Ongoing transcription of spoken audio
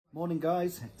Morning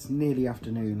guys, it's nearly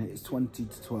afternoon, it's 20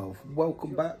 to 12.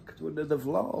 Welcome back to another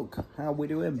vlog. How we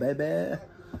doing, baby?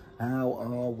 How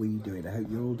are we doing? I hope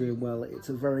you're all doing well. It's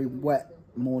a very wet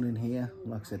morning here,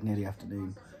 like I said, nearly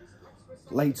afternoon.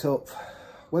 Late up,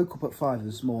 woke up at 5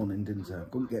 this morning, didn't I?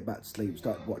 Couldn't get back to sleep,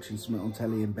 started watching something on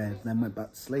telly in bed, then went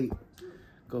back to sleep.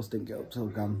 Of course, didn't get up till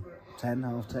gone 10,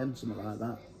 half 10, something like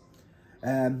that.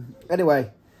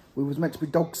 Anyway, we was meant to be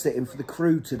dog sitting for the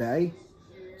crew today.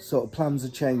 Sort of plans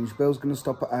have changed. Bill's going to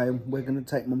stop at home. We're going to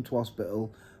take Mum to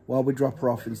hospital. While we drop her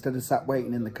off, instead of sat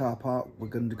waiting in the car park, we're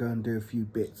going to go and do a few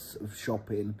bits of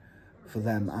shopping for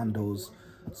them and us.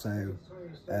 So,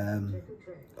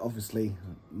 obviously,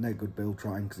 no good Bill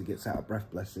trying because he gets out of breath,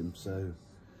 bless him. So,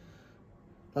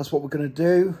 that's what we're going to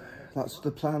do. That's the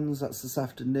plans. That's this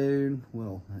afternoon.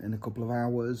 Well, in a couple of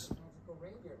hours. Oh,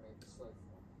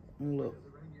 look.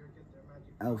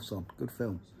 Elf's on. Good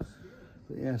film.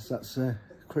 But yes, that's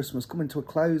Christmas coming to a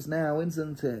close now,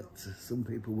 isn't it? Some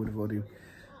people would have already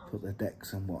put their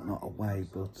decks and whatnot away,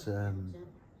 but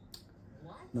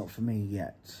not for me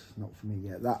yet. Not for me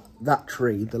yet. That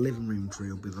tree, the living room tree,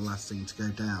 will be the last thing to go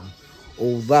down.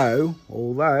 Although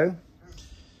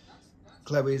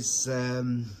Chloe's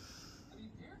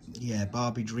yeah,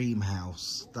 Barbie dream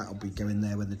house, that'll be going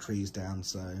there when the tree's down.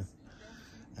 So,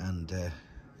 and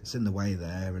it's in the way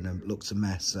there, and it looks a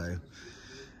mess. So.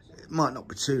 Might not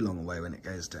be too long away when it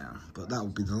goes down, but that will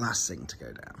be the last thing to go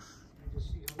down.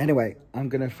 Anyway, I'm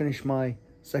going to finish my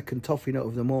second toffee nut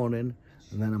of the morning,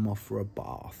 and then I'm off for a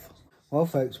bath. Well,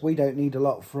 folks, we don't need a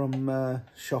lot from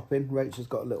shopping. Rachel's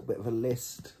got a little bit of a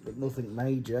list, but nothing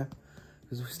major,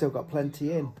 because we've still got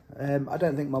plenty in. I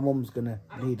don't think my mum's going to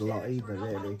need a lot either,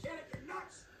 really.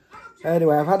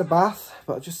 Anyway, I've had a bath,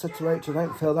 but I just said to Rachel, I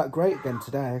don't feel that great again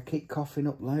today. I keep coughing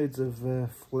up loads of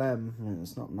phlegm, and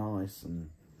it's not nice,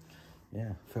 and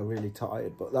yeah, I feel really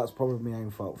tired, but that's probably my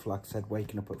own fault for, like I said,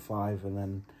 waking up at 5 and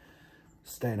then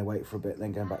staying awake for a bit,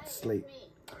 then going back to sleep.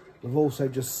 We've also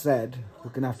just said we're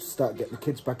going to have to start getting the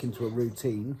kids back into a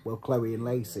routine, well, Chloe and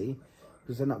Lacey,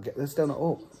 because they're still not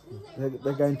up.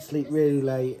 They're going to sleep really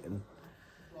late, and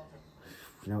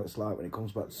you know what it's like when it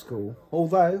comes back to school.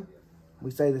 Although,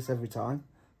 we say this every time,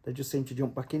 they just seem to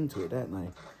jump back into it, don't they?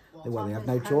 Well, they have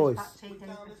no choice.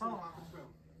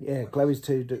 Yeah, Chloe's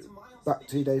back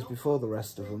 2 days before the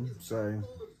rest of them, so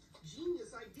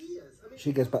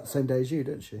she goes back the same day as you,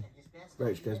 doesn't she?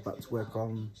 Rach goes back to work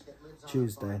on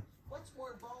Tuesday.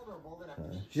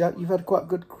 You've had quite a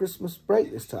good Christmas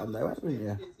break this time though, haven't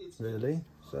you? Really?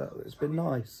 So it's been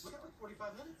nice.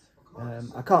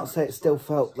 I can't say it still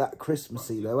felt that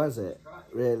Christmassy though, has it?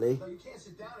 Really?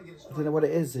 I don't know what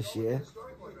it is this year.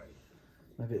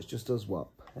 Maybe it's just us,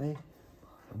 Wop, eh?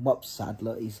 And Wop's sad,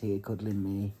 look, he's here cuddling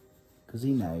me. Because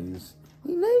he knows.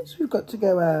 He knows we've got to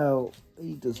go out.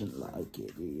 He doesn't like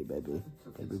it, do you, baby?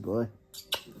 Baby boy.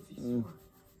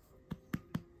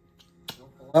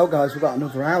 Well, guys, we've got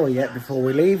another hour yet before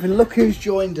we leave. And look who's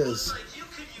joined us.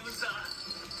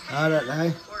 I don't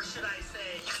know.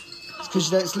 It's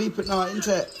because you don't sleep at night, isn't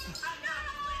it?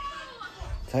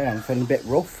 Tell you, I'm feeling a bit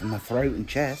rough in my throat and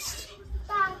chest.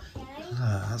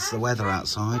 That's the weather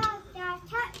outside.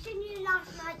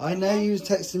 I know you was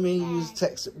texting me,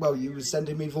 you were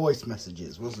sending me voice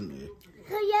messages, wasn't you?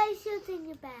 So Lacey was in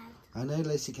your bed. I know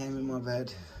Lacey came in my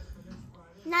bed.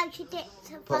 No, she did.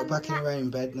 Put her back in her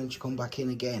own bed and then she come back in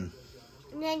again.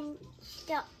 And then you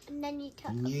took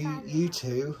the fan. You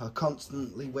two are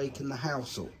constantly waking the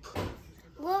house up.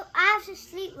 Well, I have to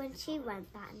sleep when she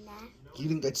went back in there. You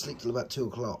didn't go to sleep till about 2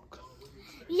 o'clock.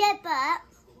 Yeah, but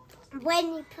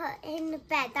when you put in the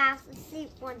bed, I have to sleep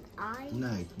one eye.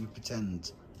 No, you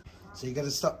pretend. So you got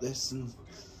to stop this and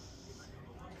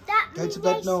that go to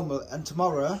bed normal. And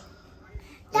tomorrow,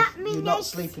 that if you're not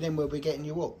sleeping in, we'll be getting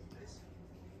you up.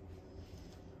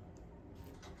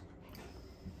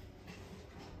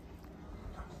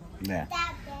 Yeah. Daddy.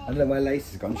 I don't know where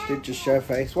Lacey's gone. She did just show her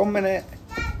face. 1 minute.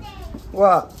 Daddy.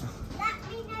 What?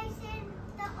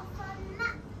 Laptop.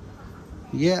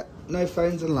 Yeah, no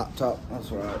phones and laptop.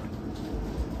 That's right.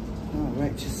 Oh,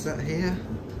 Rachel's sat here.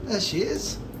 There she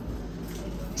is.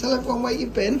 Tell everyone where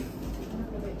you've been.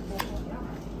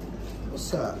 What's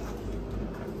that?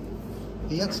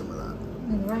 He had some of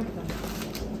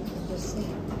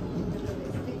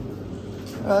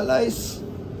that. Lace.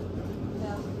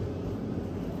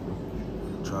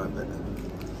 Try a bit.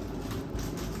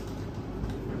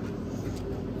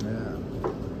 Yeah.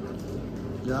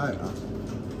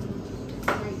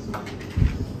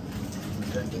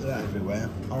 Don't do that everywhere.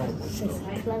 Horrible stuff.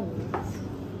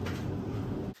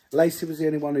 Lacey was the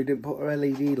only one who didn't put her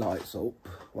LED lights up.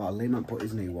 Well, Liam hasn't put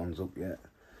his new ones up yet.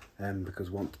 because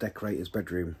we want to decorate his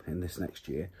bedroom in this next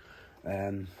year,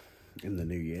 in the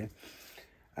new year.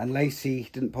 And Lacey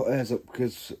didn't put hers up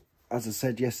because, as I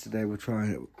said yesterday, we're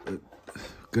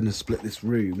going to split this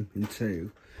room in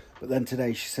two. But then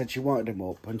today she said she wanted them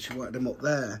up, and she wanted them up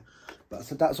there. But I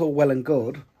said, that's all well and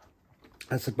good.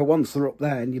 I said, but once they're up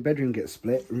there and your bedroom gets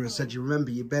split, and I said, you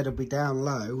remember your bed will be down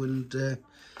low, and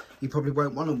you probably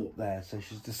won't want them up there. So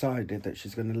she's decided that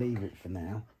she's going to leave it for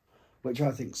now, which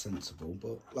I think's sensible.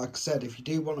 But like I said, if you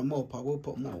do want them up, I will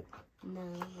put them up. No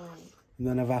way. And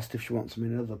then I've asked if she wants them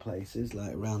in other places,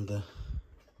 like around the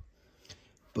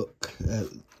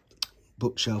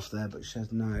bookshelf there, but she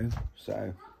says no.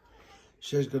 So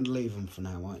she's going to leave them for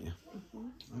now, aren't you?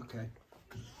 Mm-hmm. Okay.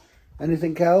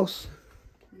 Anything else?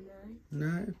 No.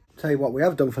 No. Tell you what we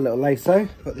have done for little Lacey.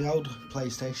 Got the old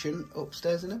PlayStation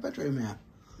upstairs in her bedroom here.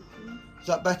 Mm-hmm. Is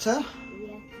that better?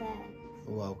 Yeah, fair.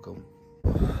 You're welcome.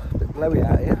 A bit blowy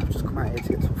out here. I've just come out here to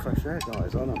get some fresh air,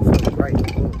 guys. I'm feeling great.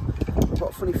 I've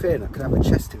got a funny feeling I could have a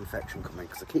chest infection coming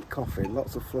because I keep coughing,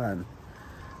 lots of phlegm,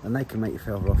 and they can make you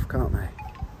feel rough, can't they?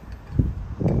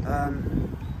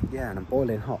 Yeah, and I'm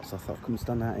boiling hot, so I thought I'd come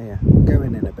stand out here. We'll go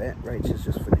in a bit. Rachel's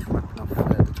just finished wrapping off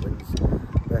the twins'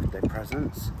 birthday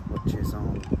presents, which is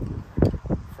on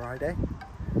Friday.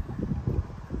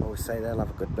 I always say they'll have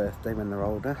a good birthday when they're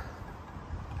older.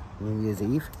 New Year's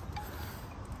Eve.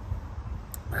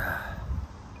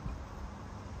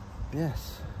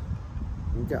 Yes.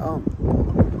 You get on.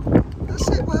 That's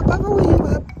it, web. Have a wee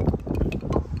web.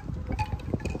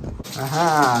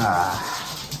 Aha.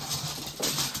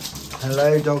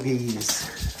 Hello, doggies.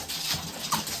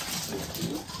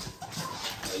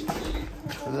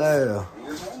 Hello.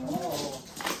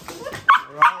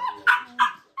 Right.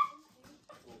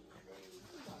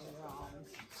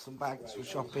 Some bags for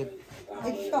shopping. Are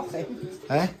you shopping?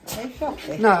 Eh? Are you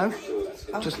shopping? No.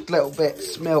 Just little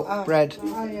bits, milk, bread.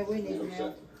 Oh yeah, we need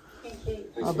milk.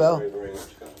 Hi, Bill.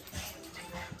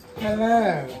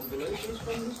 Hello.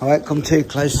 I won't come too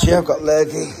close to you, I've got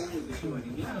lurgy.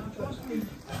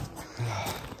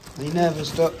 Are you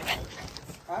nervous, Duck?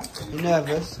 Huh? You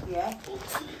nervous? Yeah.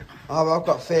 Oh, I've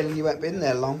got a feeling you won't be in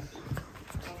there long.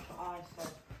 That's what I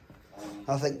said.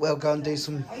 I think we'll go and do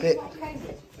some Are you bit. not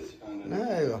COVID?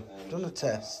 No, I've done a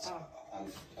test.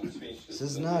 It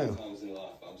says no.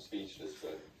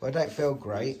 But I don't feel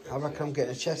great. I reckon I'm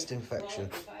getting a chest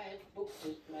infection.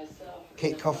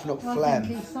 Keep coughing up phlegm.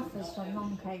 He suffers from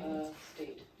long COVID.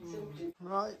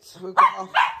 Right, we've got off.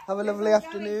 Have a lovely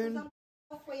afternoon.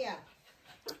 For you.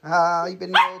 Ah, you've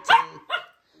been naughty.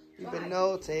 You've been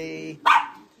naughty.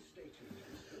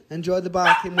 Enjoy the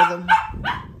barking with them.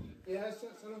 Yes,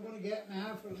 that's what I'm going to get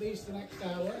now for at least the next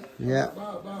hour. Yeah.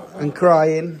 And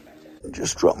crying.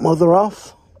 Just dropped Mother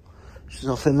off. She's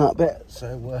off in that bit,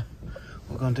 so we're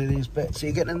going to do these bits. Are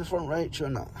you getting in the front, Rachel, or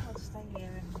not? I'll stay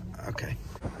here. Okay.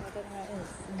 I don't know where it is.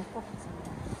 In the property.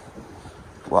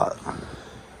 What?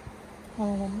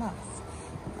 One of them masks.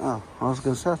 Oh, I was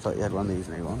going to say I thought you had one of these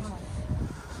new ones.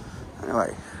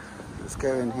 Anyway, let's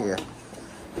go in here.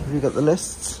 Have you got the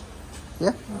lists? Yeah?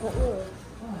 I've got yours.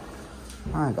 Oh.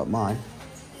 I ain't got mine.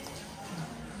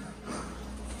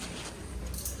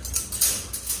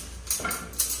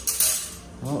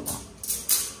 Oh.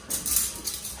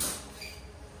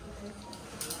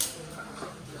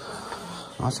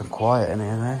 Nice and quiet in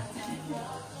here though.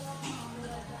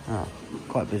 Oh,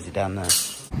 quite busy down there.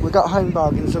 We got home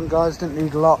bargains, some guys didn't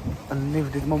need a lot, and neither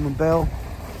did Mum and Bill.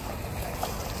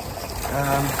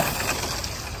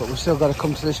 But we've still got to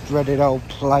come to this dreaded old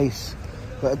place.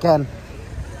 But again,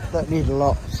 don't need a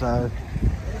lot, so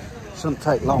it shouldn't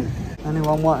take long.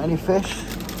 Anyone want any fish?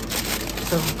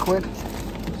 £7.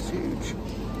 It's huge.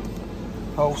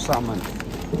 Whole salmon.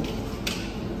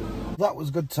 That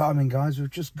was good timing, guys. We've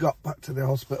just got back to the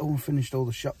hospital and finished all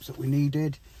the shops that we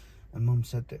needed. And Mum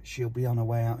said that she'll be on her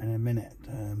way out in a minute.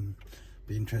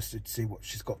 Be interested to see what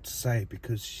she's got to say,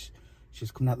 because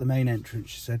she's coming out the main entrance,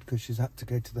 she said, because she's had to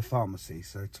go to the pharmacy.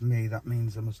 So to me, that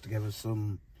means I must give her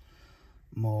some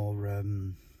more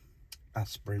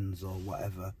aspirins or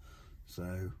whatever.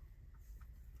 So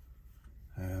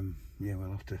yeah,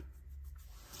 we'll have to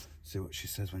see what she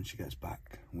says when she gets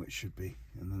back, which should be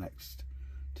in the next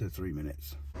 2 or 3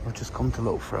 minutes. I've just come to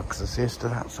look for her because I see her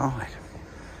stood outside.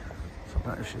 So I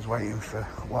don't know if she's waiting for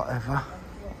whatever.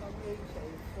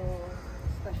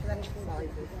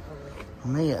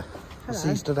 I'm here. I see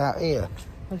you stood out here.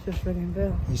 I was just ringing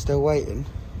Bill. You still waiting?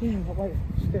 Yeah, but wait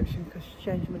for prescription because she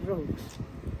changed my drugs.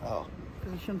 Oh.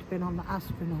 Because I shouldn't have been on the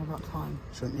aspirin all that time.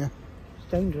 Shouldn't you?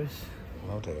 It's dangerous.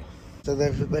 Oh dear. So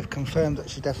they've confirmed that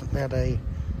she definitely had a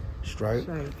stroke.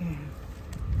 So, yeah.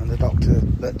 And the doctor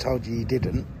that told you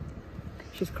didn't.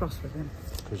 she's cross with him.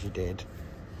 Because you did.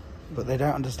 But they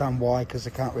don't understand why, because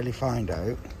they can't really find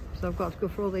out. So I've got to go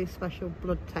for all these special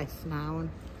blood tests now, and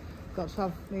got to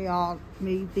have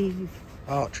these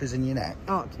Arteries in your neck?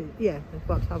 arteries. Yeah, I've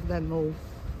got to have them all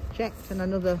checked, and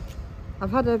another.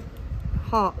 I've had a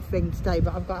heart thing today,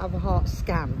 but I've got to have a heart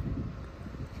scan.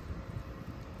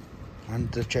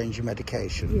 And to change your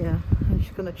medication? Yeah, I'm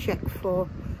just going to check for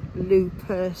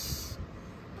lupus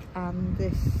and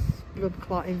this blood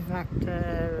clotting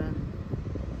factor, and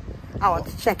I want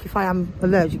to check if I am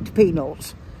allergic to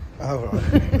peanuts. Oh,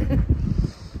 right.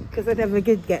 Because they never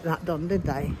did get that done, did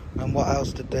they? And what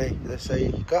else did they say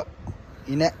you got?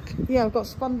 Your neck? Yeah, I've got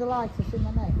spondylitis in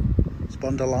my neck.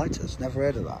 Spondylitis? Never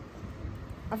heard of that.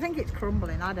 I think it's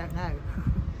crumbling, I don't know.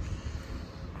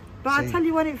 But See. I tell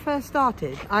you when it first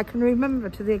started, I can remember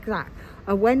to the exact,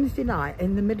 a Wednesday night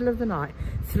in the middle of the night,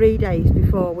 3 days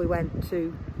before we went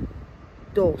to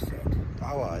Dorset.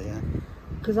 Oh, yeah.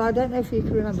 Because I don't know if you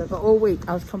can remember, but all week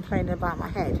I was complaining about my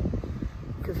head.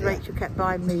 Because Rachel kept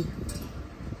buying me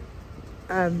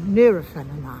Nurofen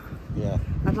and that. Yeah.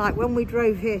 And like when we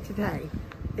drove here today,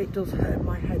 it does hurt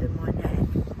my head and my neck.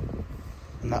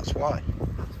 And that's why?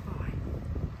 That's why.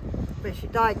 But she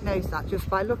diagnosed that just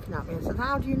by looking at me and said,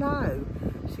 how do you know?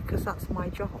 She said, because that's my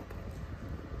job.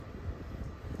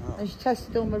 Oh. And she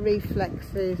tested all my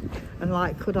reflexes and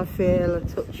like, could I feel her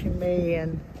touching me?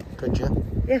 And Could you?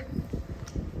 yeah.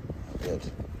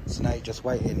 Good. So now you're just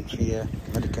waiting for your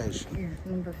medication?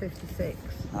 Yeah, number 56.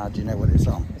 How do you know what it's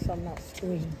on? It's on that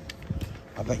screen.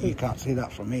 I bet you can't see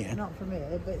that from here. Not from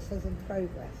here, but it says in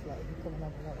progress. Like, if you come and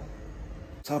have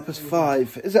another. It's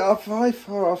 5:30. Is it 5:30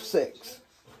 or 6:30?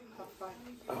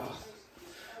 Oh.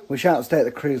 We shan't stay at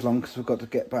the cruise long because we've got to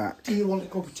get back. Do you want a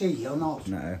cup of tea or not?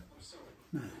 No.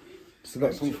 No. Still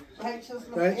got some... Rachel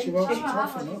wants a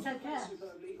coffee, look.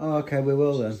 Oh, okay, we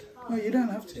will then. No, you don't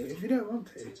have to if you don't want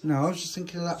to. No, I was just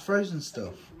thinking of that frozen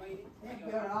stuff. Put it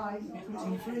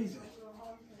in the freezer.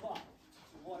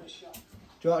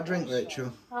 Do you want a drink,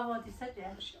 Rachel? I've already said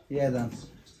yes. Yeah, then.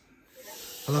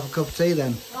 I'll have a cup of tea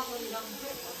then.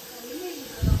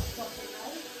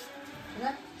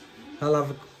 I'll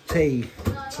have a tea.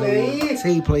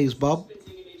 Tea, please, Bob.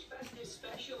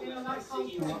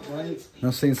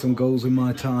 I've seen some goals in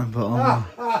my time, but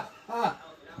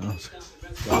goals.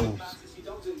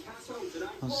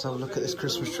 I'll just have a look at this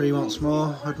Christmas tree once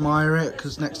more, admire it,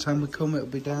 because next time we come it'll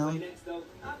be down.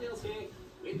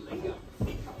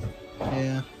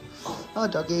 Yeah. Oh,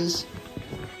 doggies.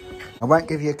 I won't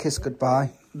give you a kiss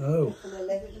goodbye. No.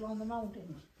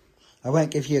 I won't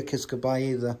give you a kiss goodbye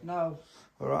either. No.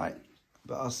 Alright.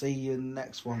 But I'll see you in the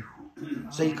next one.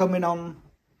 So you're coming on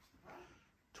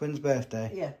Twins'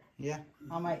 birthday? Yeah. Yeah?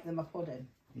 I'll make them a pudding.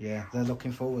 Yeah, they're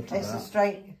looking forward to It's a that.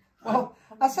 straight... Well,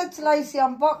 I said to Lacey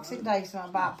on Boxing Day something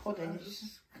about pudding. She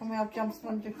says, can we have jam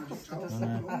sponge and custard? I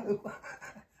said, no.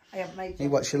 I haven't made Hey, it.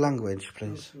 what's your language,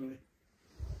 please?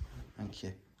 Thank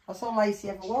you. That's all Lacey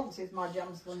ever wants is my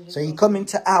jam sponge and So you custard. come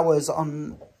into ours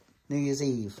on New Year's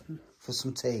Eve for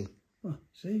some tea? Oh,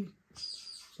 see?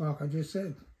 It's like I just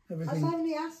said. I Everything.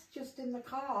 only asked just in the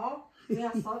car. Yeah,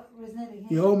 I thought it was nearly here.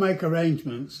 You all make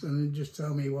arrangements and then just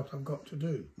tell me what I've got to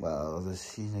do. Well,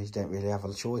 you don't really have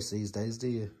a choice these days, do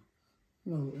you?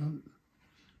 Well,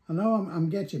 I know I'm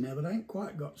getting there, but I ain't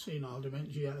quite got senile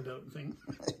dementia yet, I don't think.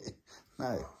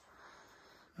 No.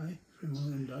 Hey, it's been one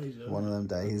of them days, though. One of them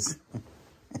days.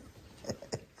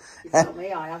 It's not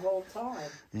me, I have all the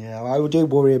time. Yeah, I do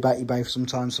worry about you both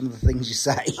sometimes, some of the things you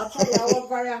say. I'll tell you, I was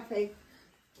very happy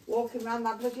walking around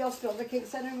that bloody hospital. They keep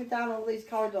sending me down all these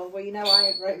corridors where you know I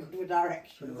ain't very good with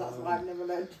directions. That's why I've never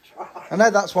learned to try. I know,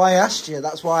 that's why I asked you.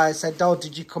 That's why I said, oh,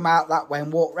 did you come out that way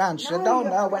and walk round? She said, no,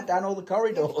 I went down all the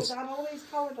corridors. Down all these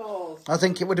corridors. I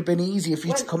think it would have been easier for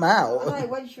you to come out. I know,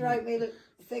 when she wrote me the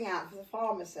thing out for the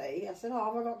pharmacy, I said, oh,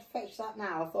 have I got to fetch that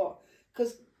now? I thought,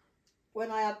 because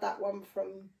when I had that one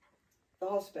from the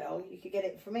hospital, you could get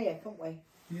it from here, couldn't we?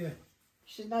 Yeah.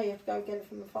 She said, no, you have to go get it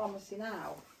from the pharmacy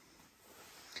now.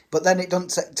 But then it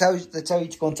doesn't tell you, they tell you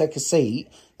to go and take a seat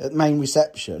at main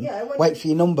reception, Yeah, wait for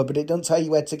your number, but it doesn't tell you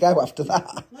where to go after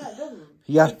that. No, it doesn't.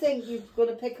 Yeah. You think you've got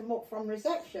to pick them up from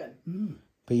reception.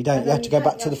 But you don't, And you then have to go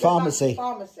back to the pharmacy.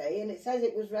 Pharmacy, and it says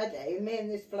it was ready, and me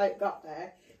and this bloke got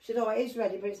there. She said, oh, it is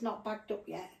ready, but it's not bagged up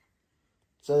yet.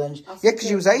 So then, I yeah, said because to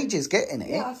you was him- ages getting it.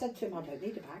 Yeah, I said to him, I don't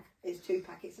need a bag. It's 2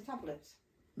 packets of tablets.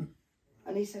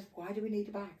 And he says, why do we need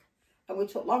a bag? And we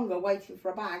took longer waiting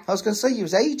for a bag. I was going to say, you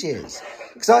was ages.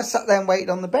 Because I sat there and waited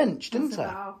on the bench, didn't I?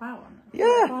 About half hour.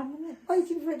 Yeah. 5 minutes.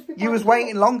 Waiting for it to be You was bagged up.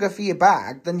 waiting longer for your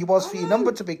bag than you was for your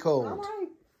number to be I called. know.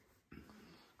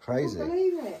 Crazy. Can't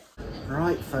believe it.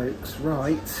 Right, folks,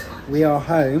 right. We are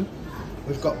home.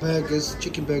 We've got burgers,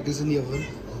 chicken burgers in the oven.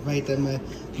 I've made them a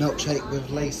milkshake with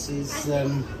Lacey's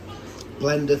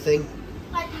blender thing.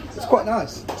 It's quite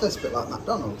nice. It tastes a bit like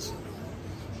McDonald's.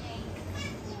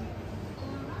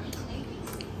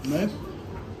 No?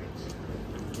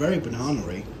 Very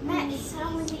banana-y. Next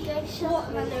time when you go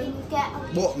shopping, can you get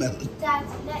a Watermelon. Dad,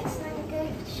 next time you go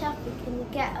shopping, can you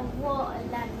get a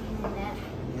watermelon in it?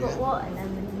 Yeah. Put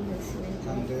watermelon in this one.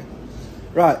 Can do.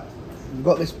 Right, we've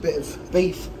got this bit of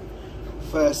beef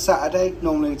for Saturday.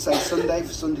 Normally we'd say Sunday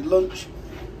for Sunday lunch,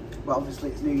 but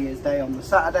obviously it's New Year's Day on the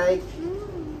Saturday.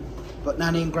 But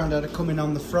Nanny and Grandad are coming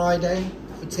on the Friday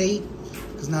for tea,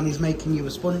 because Nanny's making you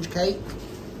a sponge cake.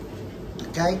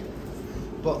 Okay?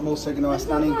 But I'm also going to ask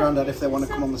Nanny and Grandad if they want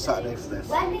to come on the Saturday for this.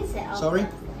 When is it? Sorry?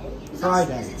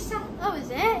 Friday. Oh,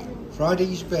 is it?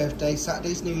 Friday's your birthday,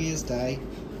 Saturday's New Year's Day.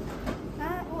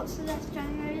 What's the next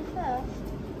January 1st?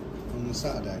 On the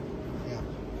Saturday. Yeah.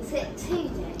 Is it 2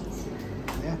 days?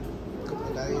 Yeah. A couple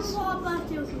of days. What our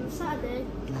birthday was on Saturday?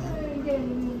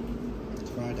 It's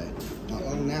Friday. Not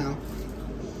long now.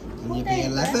 And you'll be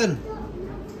 11.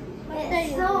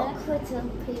 It's awkward when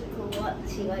people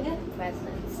watch you open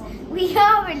presents. We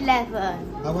are 11.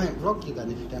 I won't vlog you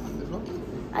then if you don't want me to vlog you.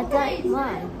 I don't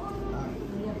mind.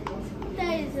 What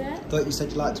day is it? Thought you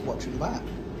said you liked to watch them back.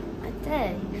 I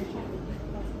do.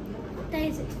 What day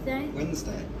is it today?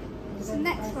 Wednesday. It's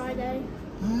next Friday.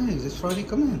 Oh, is this Friday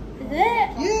coming? Is it?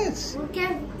 Yes. We're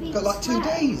going to be Got like 2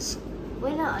 days.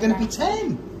 We're not Going to be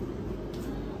 11. 10.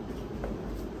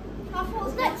 I thought it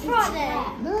was next Friday.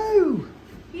 No.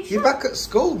 You You're back at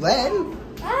school then.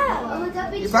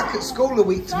 Oh, You're back at school a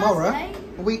week tomorrow. Thursday.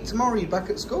 A week tomorrow you're back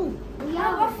at school. We Oh,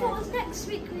 are I thought it was next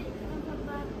week.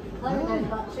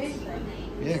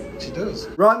 Yeah, she does.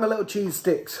 Right, my little cheese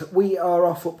sticks. We are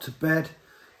off up to bed.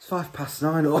 It's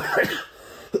 9:05 already.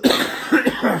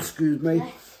 Excuse me.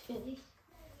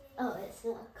 Oh, it's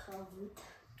not cold.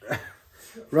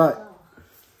 Right.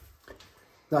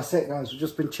 That's it, guys. We've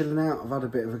just been chilling out. I've had a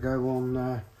bit of a go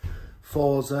on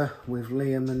Forza with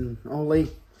Liam and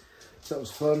Ollie. So that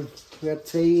was fun. We had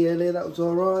tea earlier. That was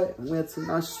all right. And we had some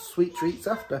nice sweet treats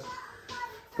after.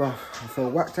 Well, I feel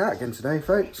whacked out again today,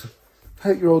 folks.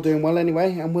 Hope you're all doing well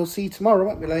anyway. And we'll see you tomorrow,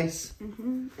 won't we, Lace?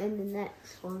 In the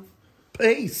next one.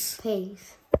 Peace.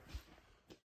 Peace.